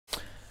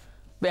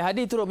Baik,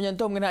 Hadi turut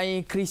menyentuh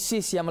mengenai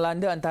krisis yang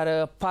melanda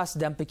antara PAS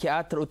dan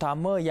PKR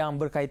terutama yang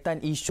berkaitan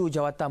isu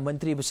jawatan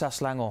Menteri Besar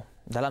Selangor.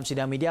 Dalam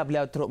sidang media,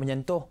 beliau turut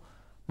menyentuh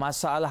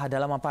masalah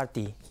dalaman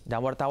parti. Dan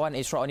wartawan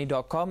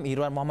Astro.com,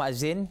 Irwan Muhammad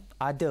Zain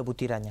ada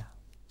butirannya.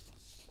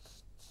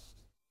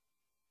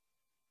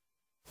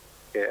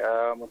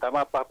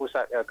 Muktamar PAS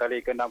Pusat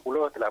kali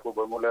ke-60 telah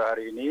bermula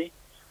hari ini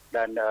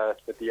dan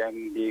seperti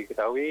yang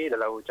diketahui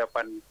dalam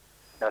ucapan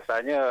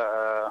dasarnya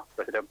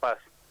Presiden PAS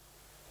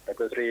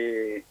Datuk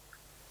Seri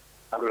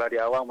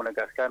Hadi Awang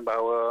menegaskan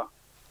bahawa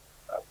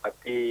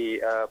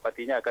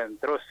partinya akan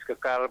terus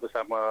kekal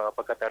bersama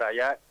Pakatan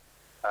Rakyat.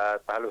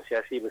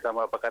 Halusiasi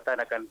bersama Pakatan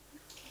akan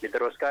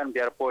diteruskan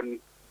biarpun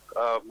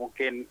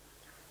mungkin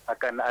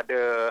akan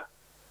ada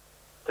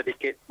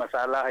sedikit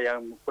masalah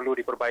yang perlu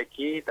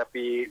diperbaiki,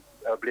 tapi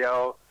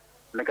beliau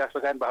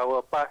menegaskan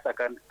bahawa PAS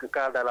akan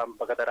kekal dalam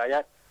Pakatan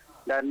Rakyat.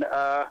 Dan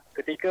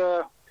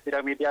ketika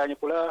sidang medianya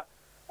pula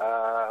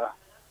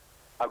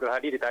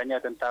Hadi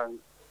ditanya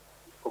tentang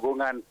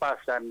hubungan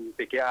PAS dan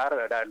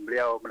PKR dan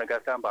beliau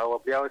menegaskan bahawa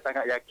beliau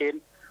sangat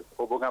yakin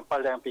hubungan PAS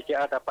dan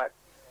PKR dapat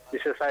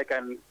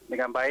diselesaikan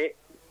dengan baik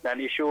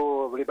dan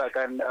isu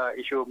melibatkan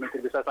isu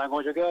Menteri Besar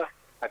Selangor juga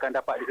akan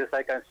dapat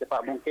diselesaikan secepat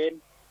mungkin.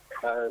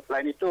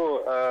 Selain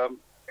itu,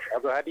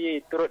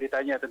 Hadi turut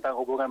ditanya tentang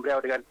hubungan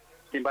beliau dengan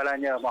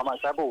timbalannya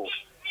Muhammad Sabu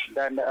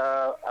dan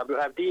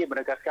Hadi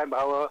menegaskan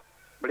bahawa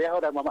beliau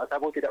dan Muhammad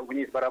Sabu tidak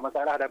mempunyai sebarang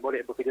masalah dan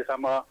boleh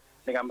bekerjasama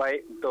dengan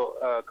baik untuk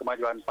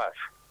kemajuan PAS.